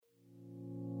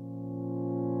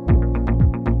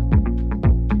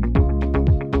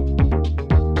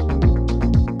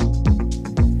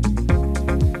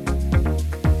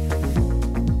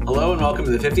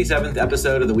welcome to the 57th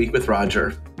episode of The Week with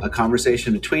Roger, a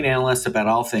conversation between analysts about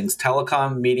all things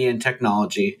telecom, media, and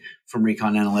technology from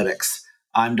Recon Analytics.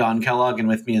 I'm Don Kellogg, and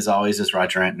with me, as always, is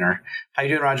Roger Entner. How you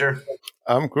doing, Roger?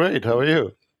 I'm great. How are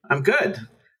you? I'm good.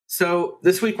 So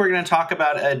this week, we're going to talk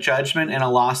about a judgment in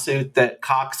a lawsuit that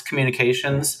Cox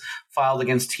Communications filed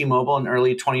against T-Mobile in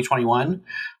early 2021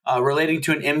 relating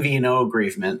to an MVNO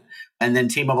agreement, and then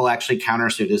T-Mobile actually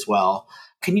countersued as well.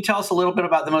 Can you tell us a little bit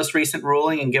about the most recent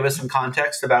ruling and give us some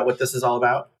context about what this is all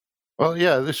about? Well,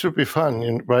 yeah, this should be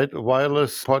fun, right? A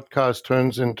wireless podcast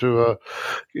turns into a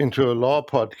law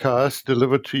podcast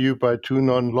delivered to you by two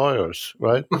non-lawyers,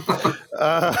 right?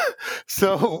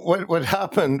 So what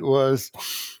happened was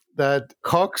that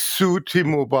Cox sued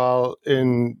T-Mobile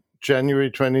in January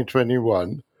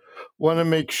 2021, want to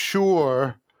make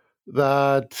sure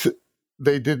that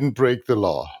they didn't break the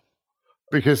law,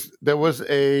 because there was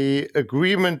a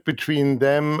agreement between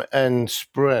them and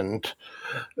Sprint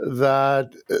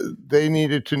that they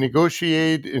needed to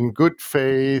negotiate in good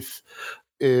faith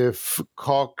if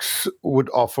Cox would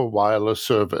offer wireless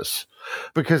service.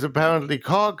 Because apparently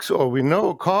Cox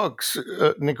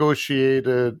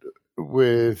negotiated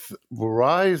with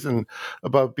Verizon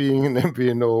about being an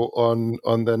MVNO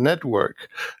on their network.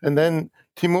 And then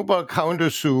T-Mobile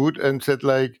countersued and said,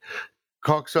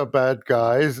 Cox are bad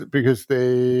guys because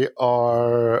they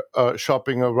are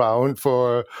shopping around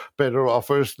for better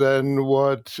offers than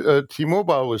what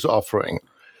T-Mobile was offering.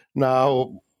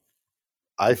 Now,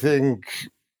 I think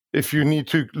if you need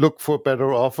to look for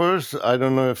better offers, I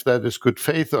don't know if that is good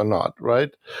faith or not,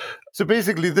 right? So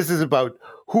basically, this is about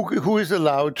who is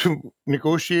allowed to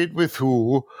negotiate with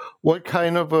who, what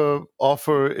kind of a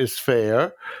offer is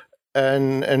fair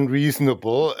and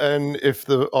reasonable, and if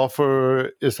the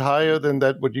offer is higher than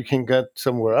that what you can get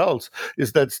somewhere else,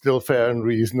 is that still fair and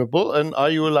reasonable, and are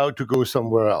you allowed to go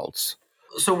somewhere else?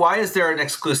 So why is there an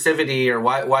exclusivity, or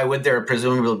why would there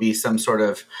presumably be some sort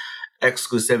of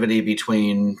exclusivity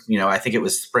between, I think it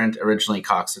was Sprint originally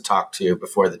Cox had talked to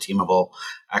before the T-Mobile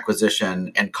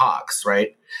acquisition, and Cox,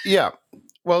 right? Yeah.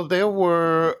 Well, there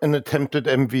were an attempted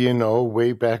MVNO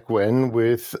way back when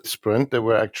with Sprint. There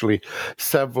were actually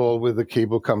several with the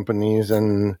cable companies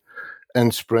and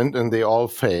Sprint, and they all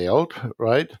failed,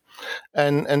 right?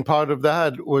 And part of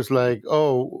that was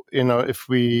if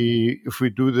we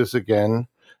do this again,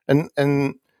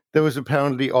 and there was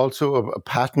apparently also a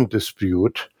patent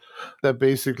dispute that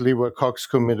basically where Cox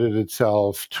committed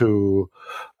itself to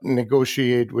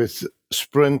negotiate with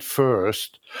Sprint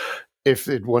first if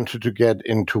it wanted to get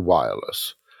into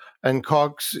wireless. And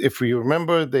Cox, if we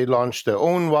remember, they launched their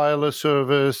own wireless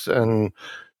service and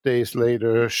days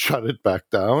later shut it back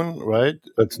down, right?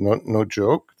 That's no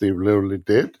joke. They literally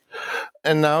did.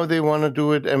 And now they want to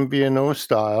do it MVNO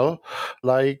style,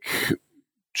 like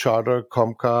Charter,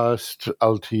 Comcast,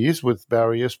 Altice, with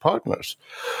various partners.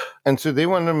 And so they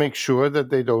want to make sure that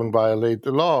they don't violate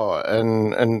the law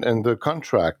and the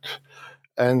contract.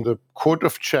 And the Court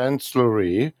of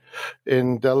Chancellery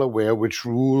in Delaware, which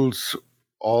rules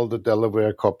all the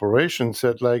Delaware corporations,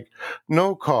 said,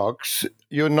 no, Cox,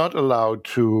 you're not allowed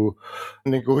to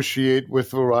negotiate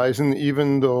with Verizon,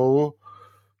 even though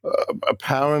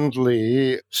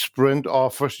apparently Sprint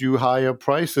offers you higher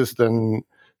prices than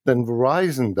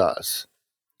Verizon does,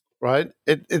 right?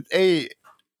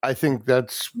 I think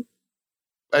that's,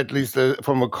 at least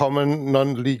from a common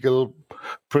non-legal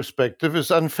perspective, is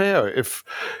unfair.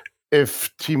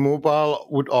 If T-Mobile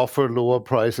would offer lower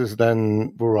prices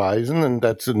than Verizon, and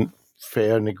that's a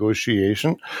fair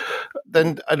negotiation,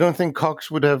 then I don't think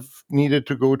Cox would have needed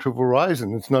to go to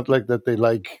Verizon. It's not like that they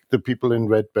like the people in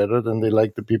red better than they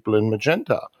like the people in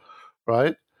magenta,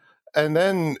 right? And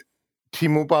then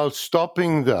T-Mobile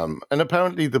stopping them, and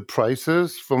apparently the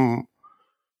prices from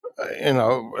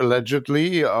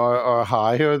allegedly are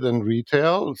higher than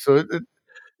retail. So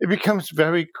it becomes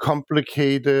very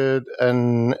complicated,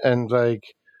 and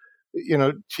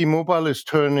T-Mobile is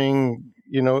turning,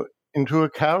 into a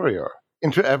carrier,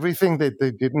 into everything that they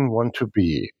didn't want to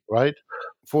be, right?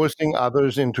 Forcing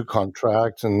others into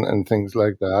contracts and things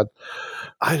like that.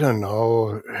 I don't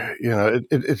know.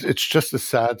 It's just a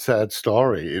sad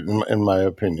story, in my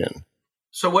opinion.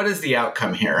 So what is the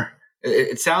outcome here?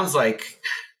 It sounds like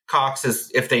Cox is,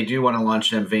 if they do want to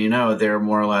launch an MVNO, they're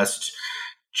more or less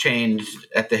chained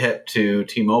at the hip to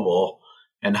T-Mobile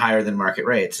and higher than market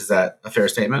rates. Is that a fair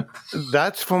statement?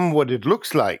 That's from what it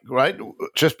looks like, right?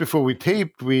 Just before we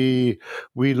taped, we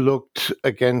looked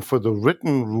again for the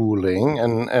written ruling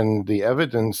and the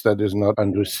evidence that is not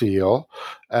under seal,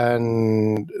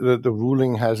 and the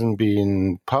ruling hasn't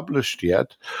been published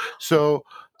yet. So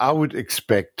I would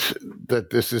expect that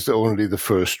this is only the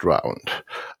first round.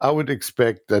 I would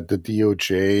expect that the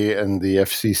DOJ and the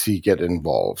FCC get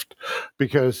involved,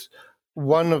 because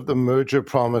one of the merger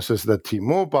promises that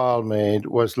T-Mobile made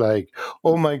was like,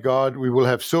 oh my God, we will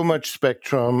have so much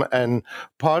spectrum, and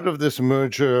part of this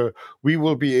merger, we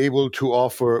will be able to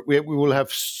offer, we will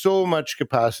have so much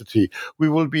capacity, we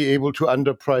will be able to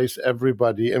underprice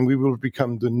everybody, and we will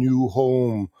become the new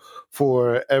home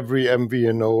for every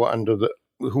MVNO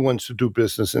who wants to do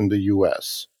business in the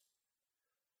US.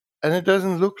 And it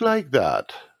doesn't look like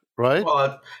that, right?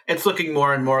 Well, it's looking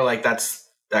more and more like that's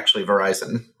actually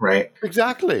Verizon, right?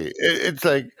 Exactly. It's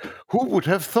like, who would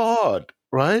have thought,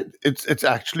 right? It's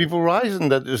actually Verizon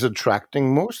that is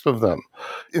attracting most of them.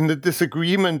 In the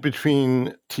disagreement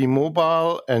between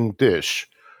T-Mobile and Dish,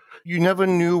 you never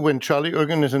knew when Charlie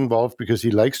Ergen is involved because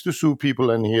he likes to sue people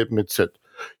and he admits it.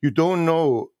 You don't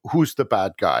know who's the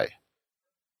bad guy.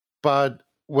 But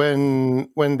when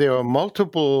there are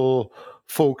multiple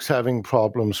folks having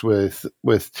problems with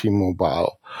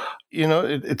T-Mobile,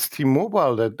 it's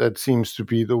T-Mobile that seems to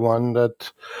be the one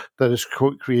that is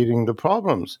creating the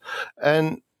problems.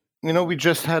 And we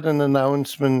just had an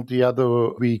announcement the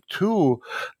other week too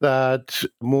that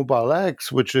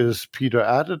MobileX, which is Peter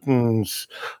Adderton's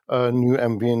new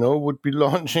MVNO, would be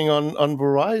launching on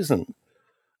Verizon.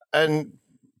 And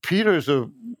Peter's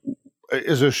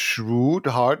is a shrewd,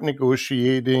 hard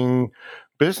negotiating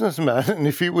businessman. And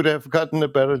if he would have gotten a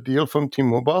better deal from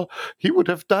T-Mobile, he would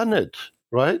have done it,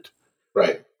 right?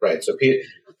 Right. So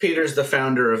Peter's the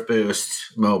founder of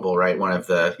Boost Mobile, right? One of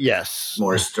the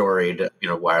more storied,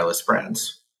 wireless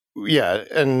brands. Yeah,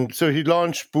 and so he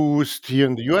launched Boost here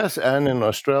in the US and in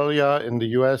Australia. In the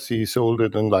US, he sold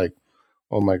it in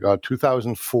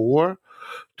 2004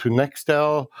 to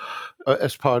Nextel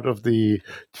as part of the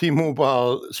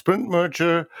T-Mobile Sprint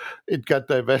merger. It got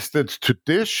divested to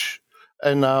Dish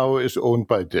and now is owned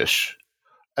by Dish.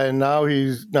 And now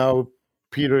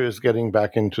Peter is getting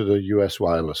back into the US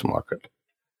wireless market.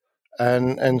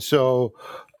 And so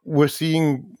we're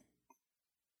seeing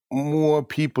more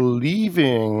people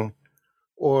leaving,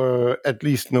 or at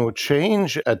least no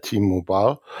change at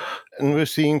T-Mobile, and we're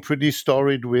seeing pretty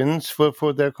storied wins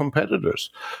for their competitors.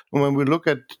 And when we look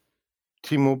at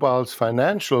T-Mobile's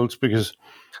financials, because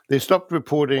they stopped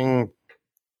reporting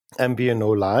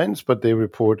MVNO lines, but they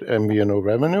report MVNO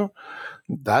revenue,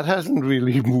 that hasn't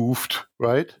really moved,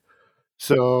 right?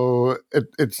 So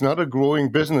it's not a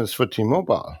growing business for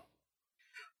T-Mobile.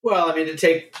 Well, I mean, to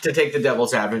take the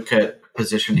devil's advocate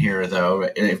position here, though,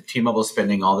 if T-Mobile's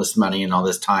spending all this money and all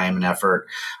this time and effort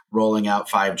rolling out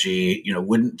 5G,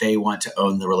 wouldn't they want to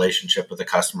own the relationship with the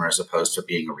customer as opposed to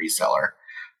being a reseller,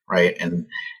 right?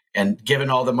 And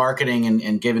given all the marketing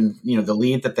and given the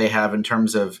lead that they have in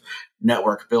terms of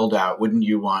network build out, wouldn't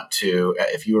you want to,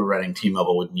 if you were running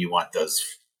T-Mobile, wouldn't you want those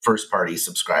first party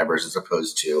subscribers as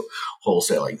opposed to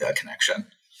wholesaling that connection?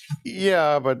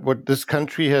 Yeah, but what this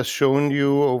country has shown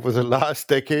you over the last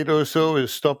decade or so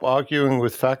is stop arguing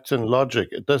with facts and logic.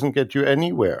 It doesn't get you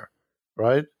anywhere,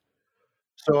 right?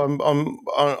 So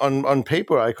on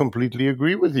paper, I completely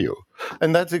agree with you.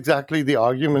 And that's exactly the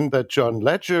argument that John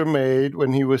Legere made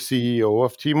when he was CEO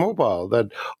of T-Mobile,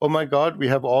 that, oh my God, we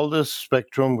have all this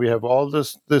spectrum, we have all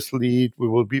this lead, we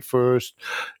will be first.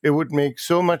 It would make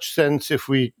so much sense if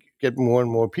we get more and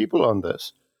more people on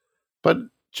this. But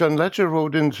John Legere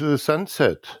rode into the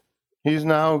sunset. He's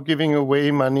now giving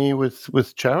away money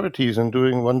with charities and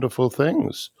doing wonderful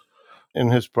things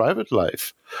in his private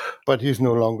life, but he's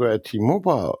no longer at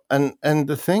T-Mobile. And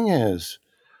the thing is,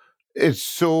 it's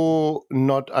so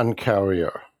not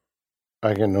Un-carrier,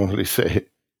 I can only say.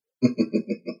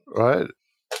 Right?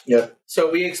 Yeah.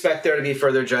 So we expect there to be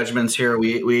further judgments here.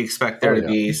 We expect there to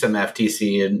be some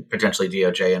FTC and potentially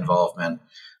DOJ involvement.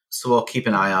 So we'll keep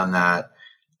an eye on that.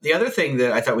 The other thing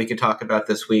that I thought we could talk about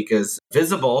this week is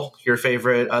Visible, your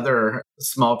favorite other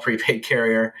small prepaid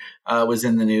carrier, was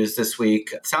in the news this week.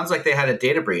 It sounds like they had a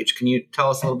data breach. Can you tell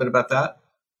us a little bit about that?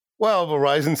 Well,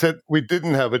 Verizon said we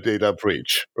didn't have a data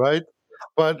breach, right?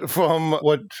 But from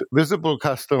what Visible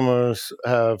customers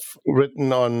have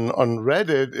written on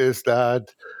Reddit is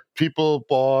that people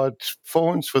bought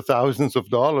phones for thousands of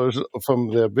dollars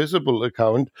from their Visible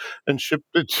account and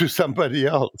shipped it to somebody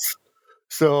else.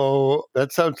 So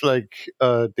that sounds like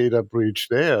a data breach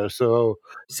there. So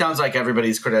sounds like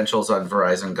everybody's credentials on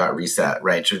Verizon got reset,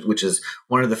 right? Which is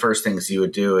one of the first things you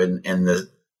would do in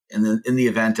the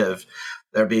event of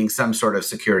there being some sort of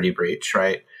security breach,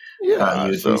 right? Yeah,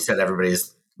 you would reset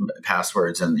everybody's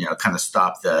passwords and kind of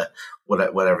stop the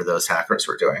whatever those hackers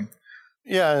were doing.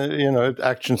 Yeah,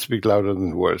 actions speak louder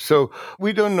than words. So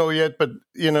we don't know yet, but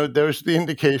there's the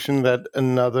indication that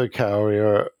another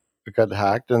carrier got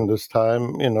hacked, and this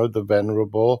time, the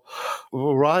venerable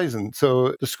Verizon.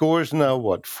 So the score is now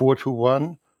what,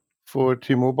 4-1 for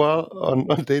T-Mobile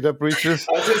on data breaches?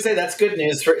 I was going to say it's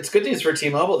good news for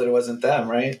T-Mobile that it wasn't them,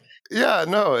 right? Yeah,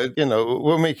 no,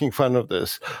 we're making fun of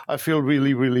this. I feel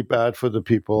really, really bad for the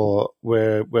people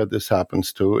where this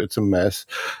happens to. It's a mess.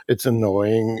 It's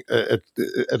annoying.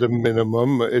 At a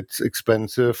minimum, it's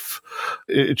expensive.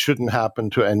 It shouldn't happen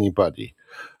to anybody.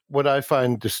 What I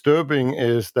find disturbing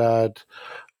is that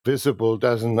Visible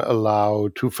doesn't allow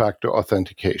two-factor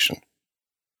authentication.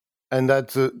 And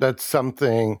that's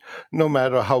something, no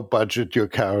matter how budget your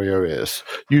carrier is,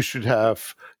 you should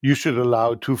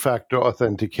allow two-factor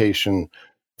authentication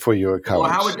for your accounts.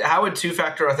 Well, how would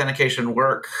two-factor authentication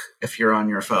work if you're on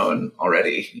your phone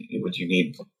already? Would you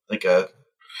need like a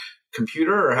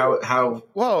computer, or how?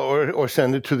 Well, or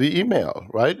send it to the email,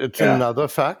 right? It's another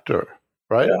factor,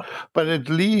 right? Yeah. But at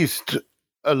least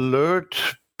alert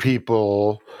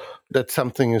people that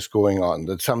something is going on,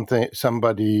 that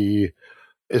somebody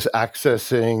is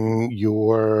accessing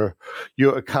your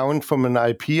account from an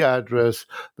IP address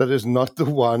that is not the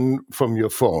one from your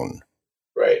phone.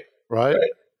 Right?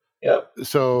 Yep.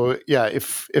 So yeah,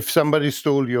 if somebody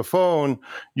stole your phone,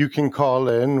 you can call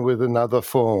in with another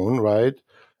phone, right,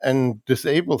 and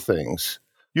disable things.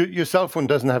 Your cell phone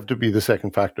doesn't have to be the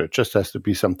second factor; it just has to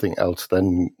be something else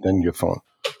than your phone.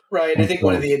 Right. I think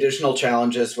one of the additional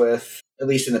challenges with, at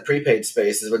least in the prepaid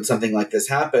space, is when something like this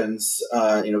happens,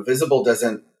 Visible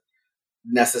doesn't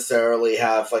necessarily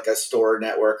have like a store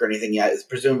network or anything yet.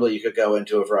 Presumably you could go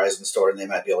into a Verizon store and they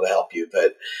might be able to help you.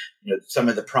 But some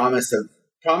of the promise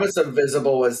of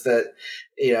Visible was that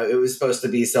it was supposed to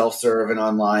be self-serve and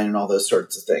online and all those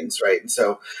sorts of things, right? And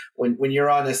so when you're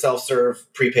on a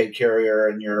self-serve prepaid carrier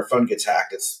and your phone gets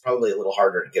hacked, it's probably a little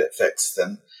harder to get it fixed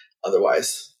than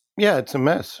otherwise. Yeah, it's a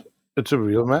mess. It's a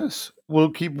real mess. We'll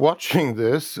keep watching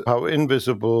this, how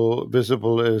invisible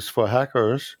Visible is for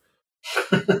hackers.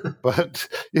 But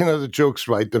the jokes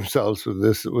write themselves with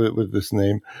this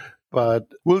name. But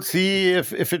we'll see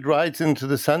if it rides into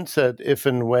the sunset, if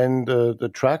and when the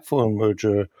Tracfone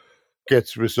merger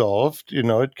gets resolved.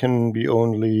 It can be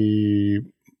only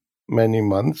many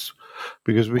months,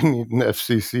 because we need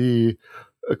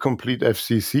a complete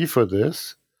FCC for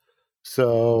this.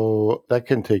 So that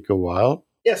can take a while.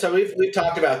 Yeah, so we've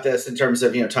talked about this in terms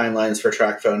of timelines for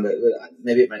Tracfone, but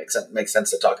maybe it makes sense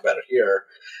to talk about it here.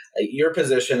 Your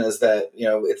position is that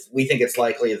we think it's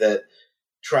likely that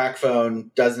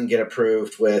Tracfone doesn't get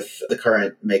approved with the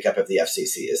current makeup of the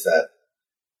FCC. Is that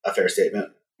a fair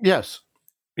statement? Yes.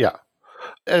 Yeah.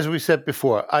 As we said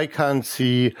before, I can't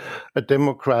see a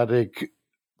Democratic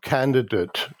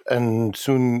candidate, and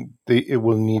soon it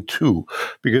will need two,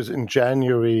 because in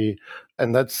January,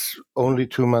 and that's only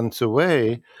 2 months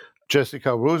away, Jessica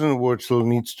Rosenwurzel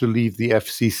needs to leave the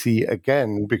FCC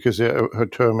again because her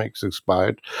term has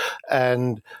expired.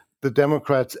 And the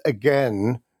Democrats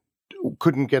again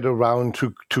couldn't get around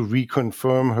to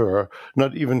reconfirm her,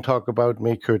 not even talk about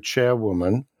make her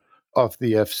chairwoman of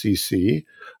the FCC,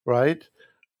 right?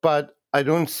 But I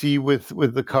don't see with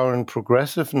the current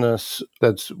progressiveness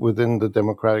that's within the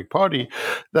Democratic Party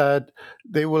that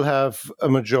they will have a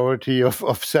majority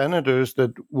of senators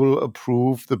that will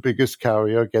approve the biggest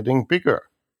carrier getting bigger,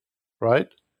 right?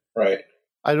 Right.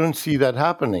 I don't see that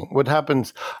happening. What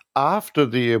happens after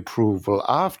the approval,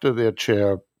 after their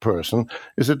chairperson,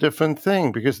 is a different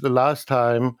thing, because the last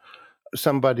time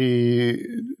somebody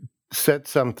said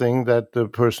something that the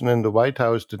person in the White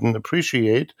House didn't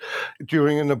appreciate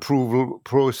during an approval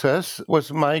process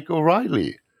was Mike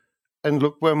O'Reilly. And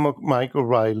look where Mike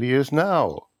O'Reilly is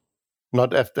now,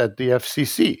 not at the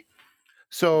FCC.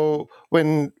 So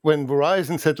when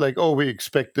Verizon said like, oh, we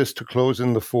expect this to close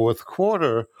in the fourth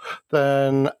quarter,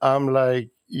 then I'm like,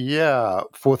 yeah,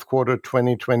 fourth quarter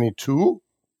 2022,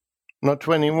 not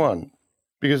 21,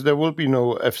 because there will be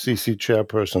no FCC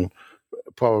chairperson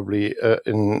probably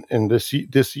in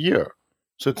this year.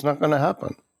 So it's not going to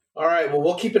happen. All right. Well,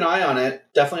 we'll keep an eye on it.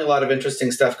 Definitely a lot of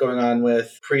interesting stuff going on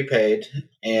with prepaid.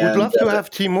 And we'd love to have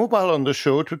T-Mobile on the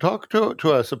show to talk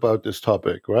to us about this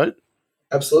topic, right?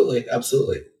 Absolutely.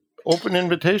 Absolutely. Open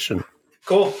invitation.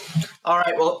 Cool. All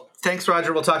right. Well, thanks,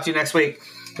 Roger. We'll talk to you next week.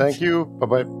 Thank you.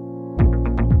 Bye-bye.